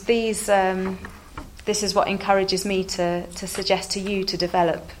 And this is what encourages me to suggest to you to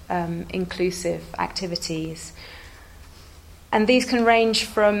develop inclusive activities. And these can range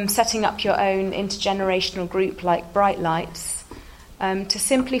from setting up your own intergenerational group like Bright Lights to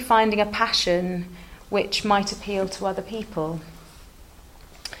simply finding a passion which might appeal to other people.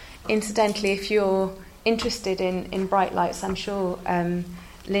 Incidentally, if you're interested in Bright Lights, I'm sure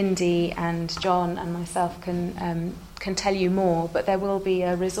Lindy and John and myself can tell you more, but there will be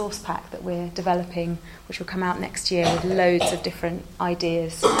a resource pack that we're developing which will come out next year with loads of different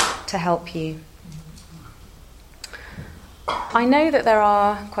ideas to help you. I know that there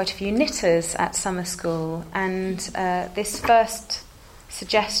are quite a few knitters at summer school, and this first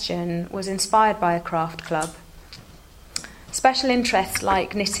suggestion was inspired by a craft club. Special interests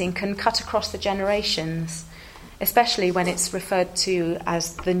like knitting can cut across the generations, especially when it's referred to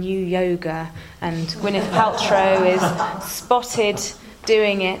as the new yoga, and Gwyneth Paltrow is spotted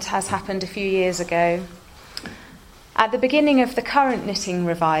doing it, as happened a few years ago. At the beginning of the current knitting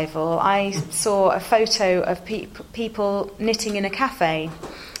revival, I saw a photo of people knitting in a cafe,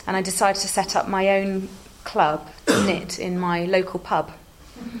 and I decided to set up my own club to knit in my local pub.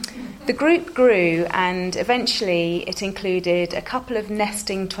 The group grew, and eventually it included a couple of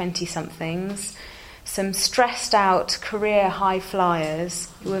nesting 20-somethings, some stressed-out career high flyers,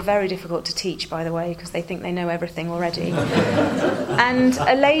 who were very difficult to teach, by the way, because they think they know everything already, and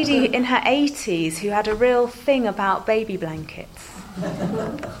a lady in her 80s who had a real thing about baby blankets.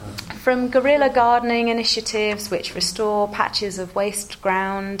 From guerrilla gardening initiatives which restore patches of waste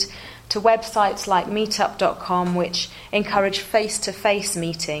ground, to websites like meetup.com which encourage face-to-face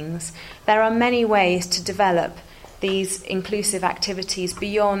meetings, there are many ways to develop these inclusive activities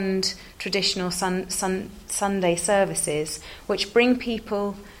beyond traditional Sunday services, which bring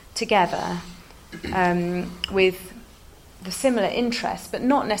people together with the similar interests, but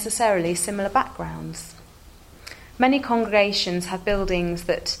not necessarily similar backgrounds. Many congregations have buildings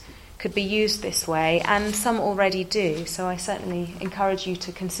that could be used this way, and some already do, so I certainly encourage you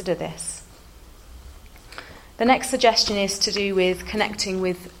to consider this. The next suggestion is to do with connecting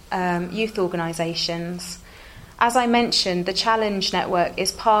with youth organisations. As I mentioned, the Challenge Network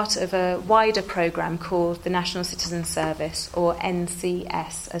is part of a wider programme called the National Citizen Service, or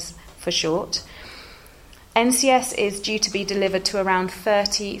NCS as for short. NCS is due to be delivered to around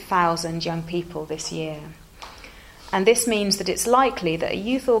 30,000 young people this year. And this means that it's likely that a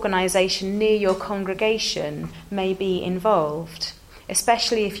youth organisation near your congregation may be involved,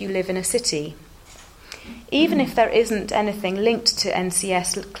 especially if you live in a city. Even if there isn't anything linked to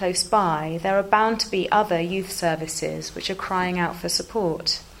NCS close by, there are bound to be other youth services which are crying out for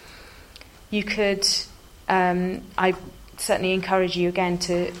support. You could, I certainly encourage you again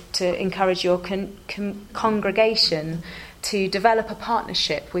to encourage your congregation to develop a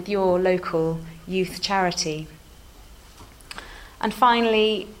partnership with your local youth charity. And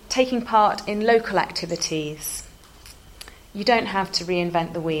finally, taking part in local activities. You don't have to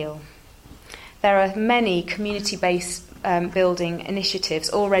reinvent the wheel. There are many community-based building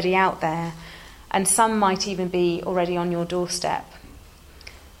initiatives already out there, and some might even be already on your doorstep.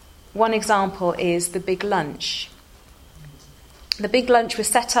 One example is the Big Lunch. The Big Lunch was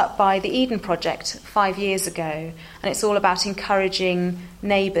set up by the Eden Project 5 years ago, and it's all about encouraging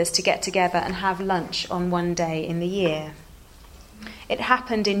neighbours to get together and have lunch on one day in the year. It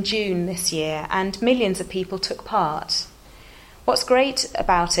happened in June this year, and millions of people took part. What's great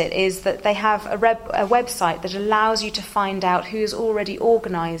about it is that they have a website that allows you to find out who's already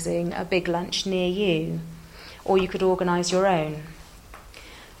organising a big lunch near you, or you could organise your own.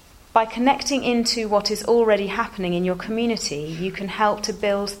 By connecting into what is already happening in your community, you can help to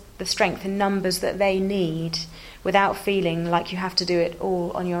build the strength in numbers that they need without feeling like you have to do it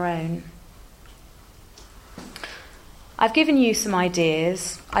all on your own. I've given you some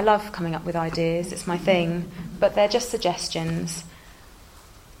ideas. I love coming up with ideas, it's my thing, but they're just suggestions.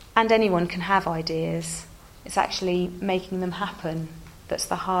 And anyone can have ideas. It's actually making them happen that's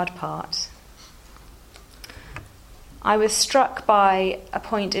the hard part. I was struck by a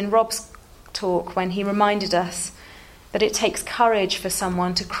point in Rob's talk when he reminded us that it takes courage for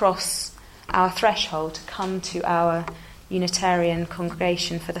someone to cross our threshold, to come to our Unitarian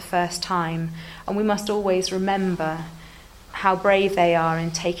congregation for the first time. And we must always remember how brave they are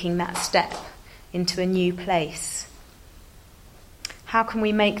in taking that step into a new place. How can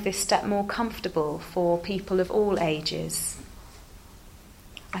we make this step more comfortable for people of all ages?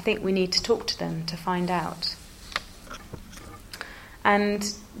 I think we need to talk to them to find out. And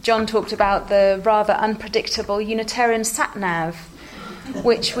John talked about the rather unpredictable Unitarian sat-nav,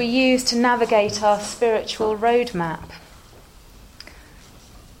 which we use to navigate our spiritual roadmap.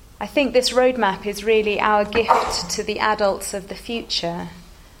 I think this roadmap is really our gift to the adults of the future.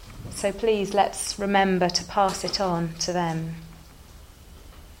 So please, let's remember to pass it on to them.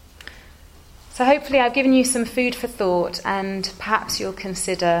 So hopefully I've given you some food for thought, and perhaps you'll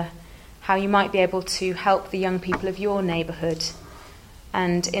consider how you might be able to help the young people of your neighbourhood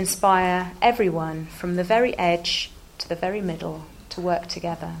and inspire everyone from the very edge to the very middle to work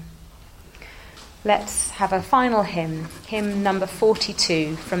together. Let's have a final hymn, hymn number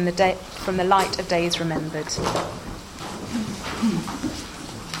 42, from the Light of Days Remembered.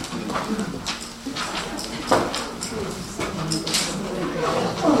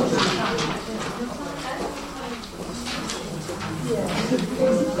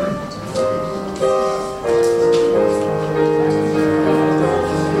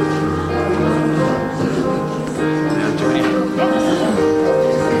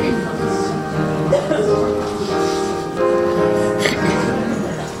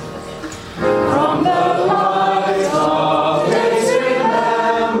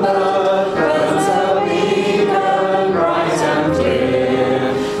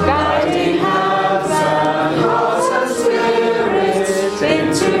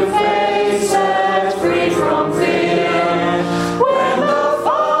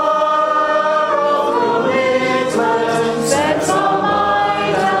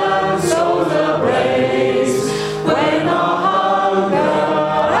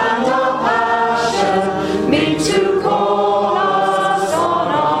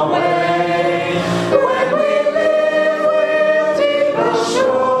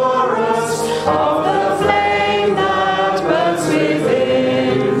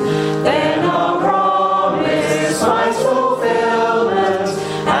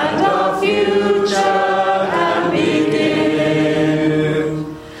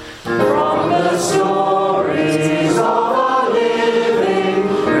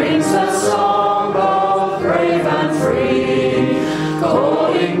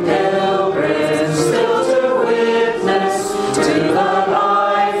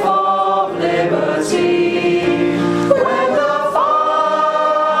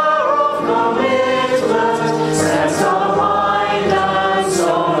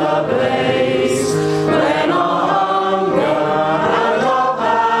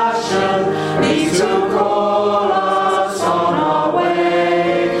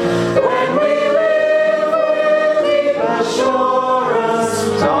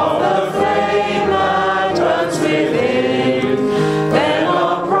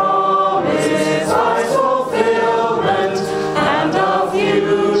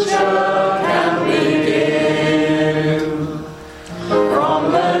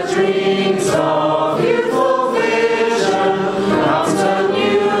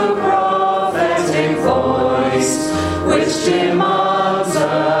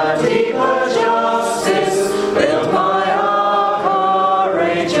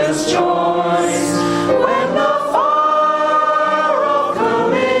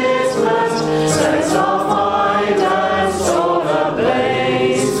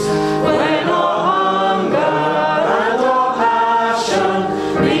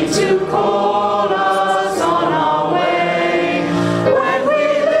 To call